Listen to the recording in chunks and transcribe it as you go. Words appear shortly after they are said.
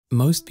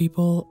Most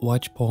people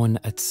watch porn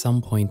at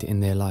some point in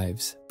their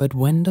lives, but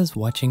when does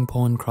watching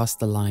porn cross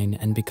the line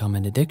and become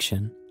an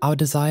addiction? Our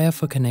desire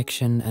for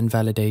connection and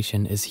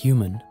validation is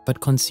human, but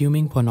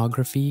consuming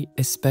pornography,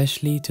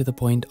 especially to the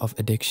point of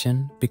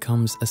addiction,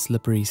 becomes a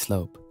slippery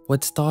slope.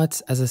 What starts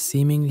as a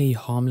seemingly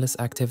harmless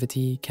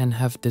activity can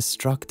have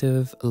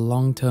destructive,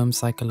 long-term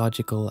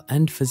psychological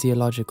and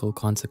physiological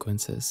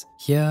consequences.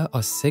 Here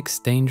are 6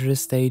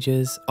 dangerous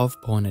stages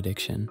of porn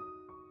addiction.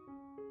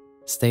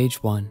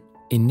 Stage 1.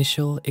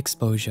 Initial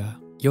exposure.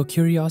 Your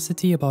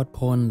curiosity about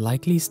porn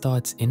likely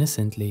starts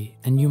innocently,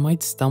 and you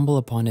might stumble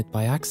upon it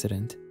by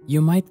accident. You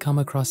might come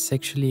across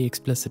sexually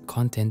explicit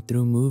content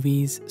through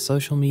movies,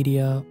 social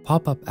media,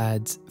 pop-up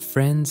ads,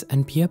 friends,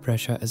 and peer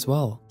pressure as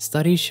well.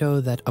 Studies show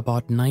that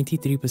about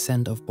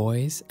 93% of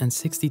boys and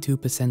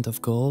 62%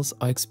 of girls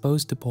are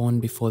exposed to porn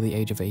before the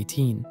age of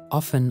 18,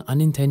 often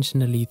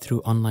unintentionally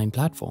through online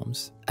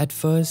platforms. At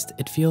first,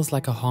 it feels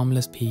like a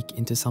harmless peek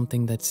into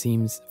something that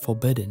seems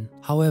forbidden.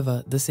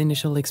 However, this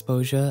initial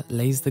exposure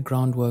lays the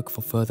groundwork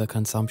for further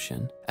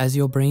consumption, as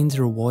your brain's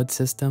reward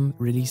system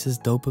releases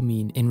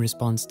dopamine in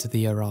response to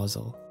the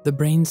arousal. The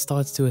brain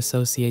starts to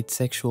associate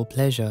sexual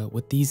pleasure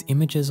with these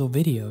images or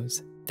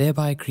videos,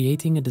 thereby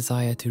creating a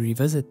desire to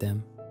revisit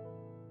them.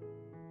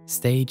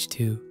 Stage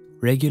 2.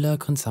 Regular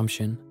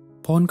consumption.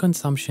 Porn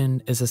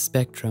consumption is a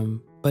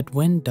spectrum, but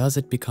when does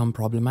it become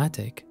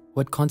problematic?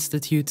 What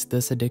constitutes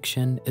this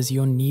addiction is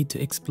your need to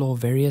explore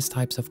various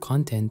types of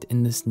content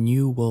in this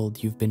new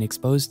world you've been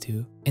exposed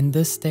to. In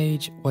this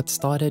stage, what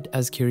started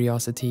as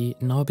curiosity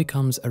now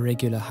becomes a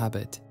regular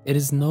habit. It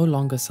is no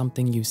longer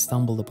something you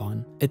stumbled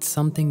upon. It's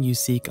something you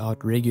seek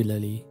out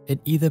regularly. It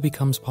either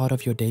becomes part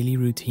of your daily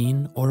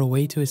routine or a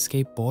way to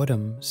escape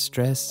boredom,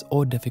 stress,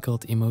 or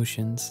difficult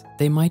emotions.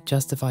 They might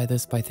justify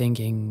this by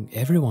thinking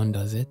everyone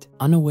does it,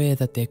 unaware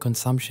that their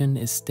consumption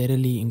is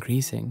steadily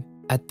increasing.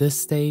 At this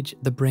stage,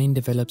 the brain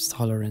develops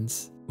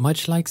tolerance.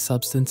 Much like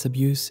substance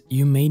abuse,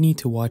 you may need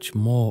to watch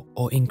more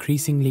or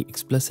increasingly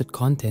explicit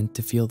content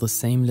to feel the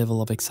same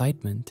level of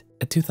excitement.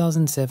 A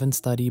 2007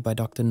 study by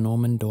Dr.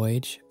 Norman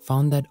Doidge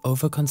found that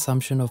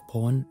overconsumption of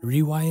porn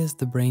rewires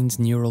the brain's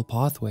neural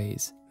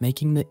pathways,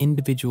 making the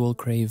individual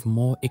crave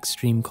more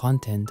extreme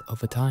content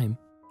over time.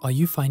 Are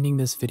you finding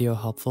this video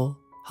helpful?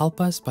 Help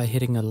us by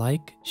hitting a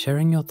like,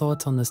 sharing your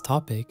thoughts on this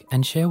topic,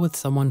 and share with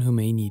someone who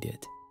may need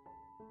it.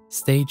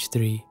 Stage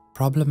 3.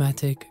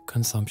 Problematic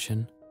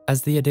consumption.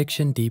 As the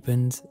addiction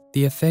deepens,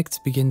 the effects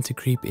begin to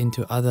creep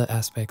into other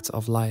aspects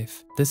of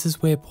life. This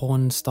is where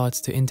porn starts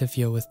to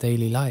interfere with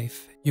daily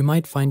life. You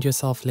might find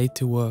yourself late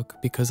to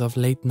work because of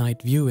late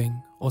night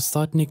viewing, or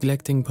start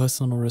neglecting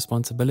personal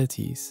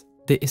responsibilities.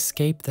 The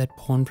escape that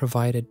porn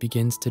provided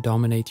begins to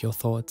dominate your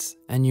thoughts,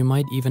 and you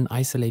might even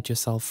isolate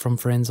yourself from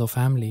friends or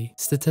family.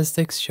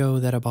 Statistics show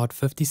that about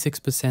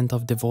 56%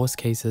 of divorce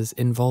cases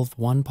involve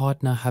one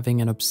partner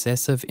having an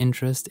obsessive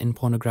interest in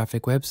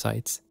pornographic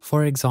websites.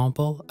 For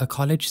example, a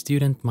college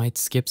student might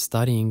skip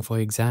studying for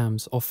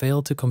exams or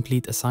fail to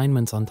complete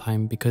assignments on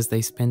time because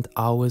they spent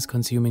hours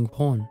consuming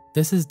porn.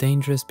 This is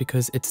dangerous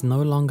because it's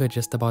no longer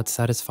just about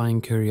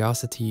satisfying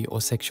curiosity or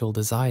sexual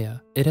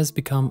desire. It has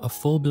become a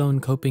full-blown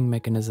coping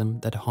mechanism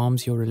that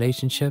harms your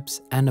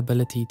relationships and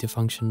ability to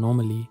function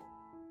normally.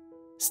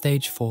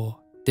 Stage 4.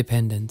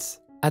 Dependence.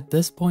 At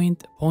this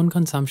point, porn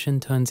consumption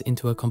turns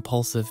into a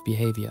compulsive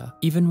behavior.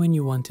 Even when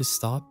you want to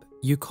stop,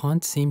 you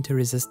can't seem to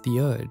resist the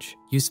urge.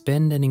 You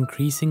spend an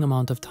increasing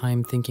amount of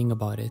time thinking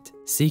about it,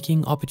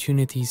 seeking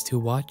opportunities to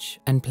watch,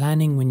 and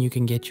planning when you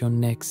can get your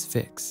next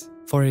fix.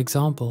 For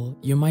example,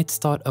 you might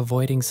start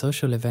avoiding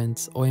social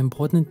events or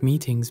important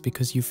meetings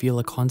because you feel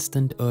a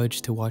constant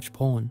urge to watch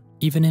porn.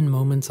 Even in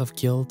moments of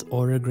guilt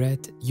or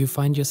regret, you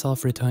find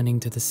yourself returning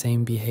to the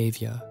same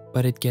behavior.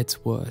 But it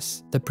gets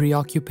worse. The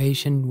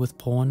preoccupation with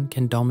porn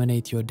can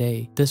dominate your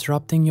day,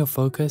 disrupting your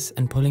focus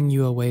and pulling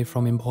you away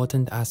from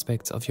important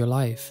aspects of your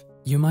life.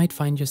 You might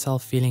find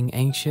yourself feeling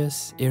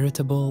anxious,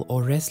 irritable,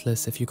 or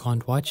restless if you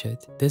can't watch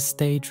it. This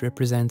stage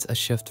represents a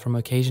shift from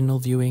occasional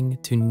viewing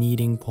to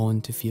needing porn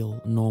to feel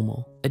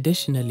normal.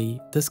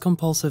 Additionally, this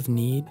compulsive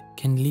need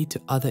can lead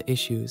to other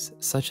issues,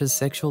 such as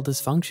sexual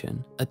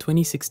dysfunction. A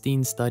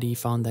 2016 study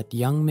found that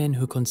young men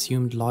who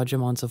consumed large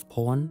amounts of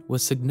porn were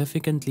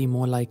significantly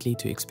more likely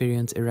to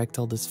experience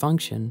erectile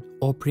dysfunction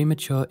or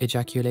premature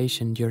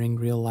ejaculation during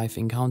real-life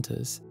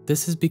encounters.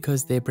 This is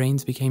because their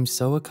brains became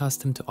so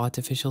accustomed to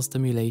artificial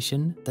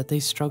stimulation that they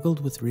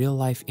struggled with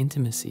real-life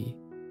intimacy.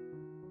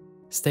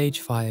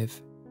 Stage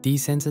 5.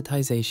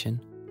 Desensitization.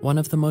 One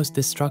of the most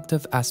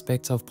destructive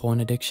aspects of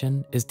porn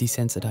addiction is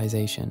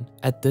desensitization.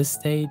 At this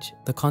stage,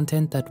 the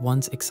content that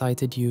once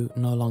excited you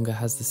no longer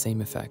has the same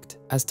effect.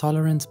 As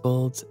tolerance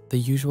builds, the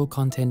usual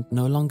content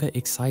no longer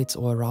excites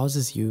or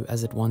arouses you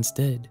as it once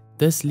did.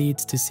 This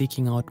leads to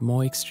seeking out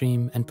more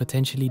extreme and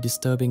potentially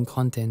disturbing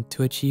content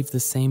to achieve the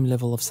same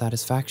level of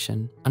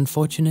satisfaction.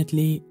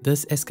 Unfortunately,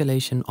 this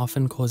escalation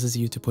often causes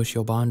you to push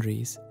your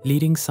boundaries,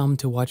 leading some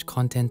to watch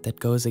content that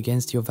goes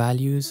against your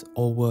values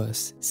or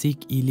worse,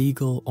 seek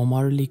illegal or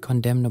morally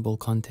condemnable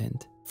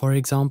content. For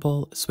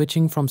example,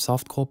 switching from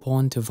softcore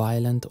porn to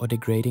violent or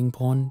degrading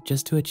porn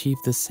just to achieve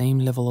the same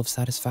level of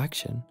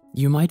satisfaction.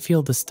 You might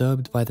feel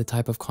disturbed by the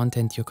type of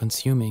content you're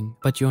consuming,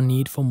 but your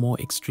need for more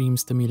extreme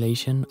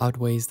stimulation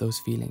outweighs those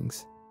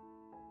feelings.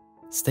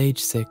 Stage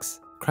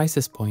 6.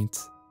 Crisis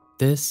points.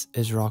 This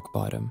is rock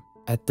bottom.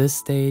 At this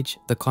stage,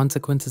 the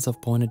consequences of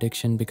porn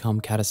addiction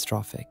become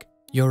catastrophic.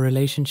 Your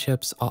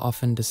relationships are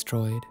often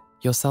destroyed.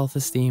 Your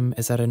self-esteem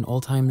is at an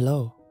all-time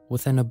low,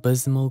 with an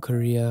abysmal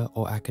career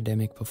or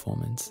academic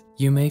performance.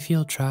 You may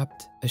feel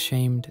trapped,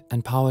 ashamed,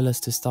 and powerless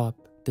to stop,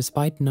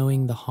 despite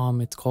knowing the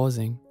harm it's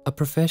causing. A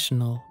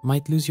professional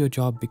might lose your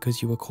job because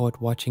you were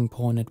caught watching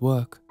porn at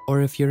work.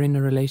 Or if you're in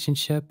a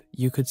relationship,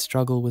 you could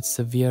struggle with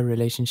severe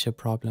relationship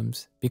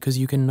problems because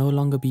you can no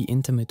longer be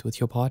intimate with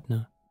your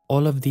partner.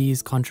 All of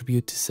these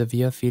contribute to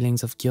severe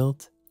feelings of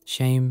guilt,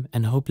 shame,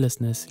 and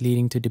hopelessness,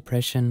 leading to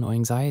depression or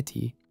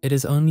anxiety. It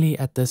is only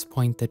at this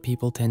point that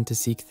people tend to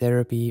seek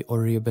therapy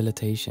or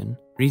rehabilitation.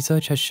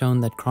 Research has shown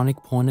that chronic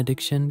porn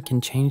addiction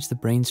can change the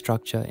brain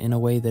structure in a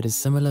way that is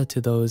similar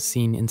to those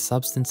seen in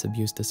substance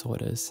abuse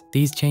disorders.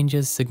 These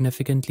changes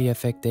significantly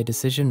affect their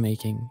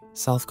decision-making,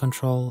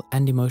 self-control,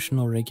 and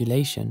emotional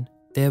regulation,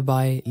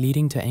 thereby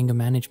leading to anger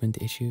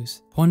management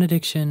issues. Porn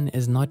addiction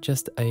is not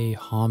just a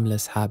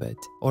harmless habit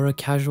or a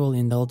casual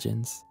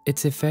indulgence.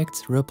 Its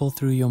effects ripple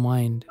through your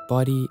mind,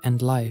 body,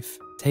 and life,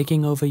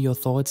 taking over your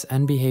thoughts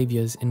and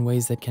behaviors in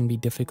ways that can be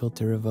difficult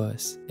to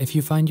reverse. If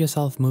you find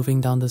yourself moving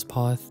down this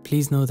path,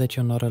 please know that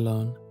you're not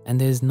alone, and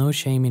there's no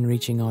shame in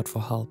reaching out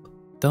for help.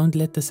 Don't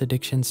let this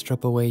addiction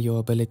strip away your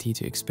ability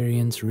to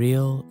experience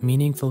real,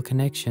 meaningful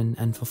connection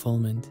and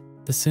fulfillment.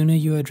 The sooner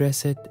you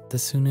address it, the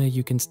sooner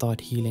you can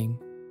start healing.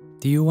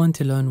 Do you want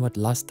to learn what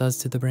lust does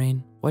to the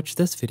brain? Watch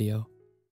this video.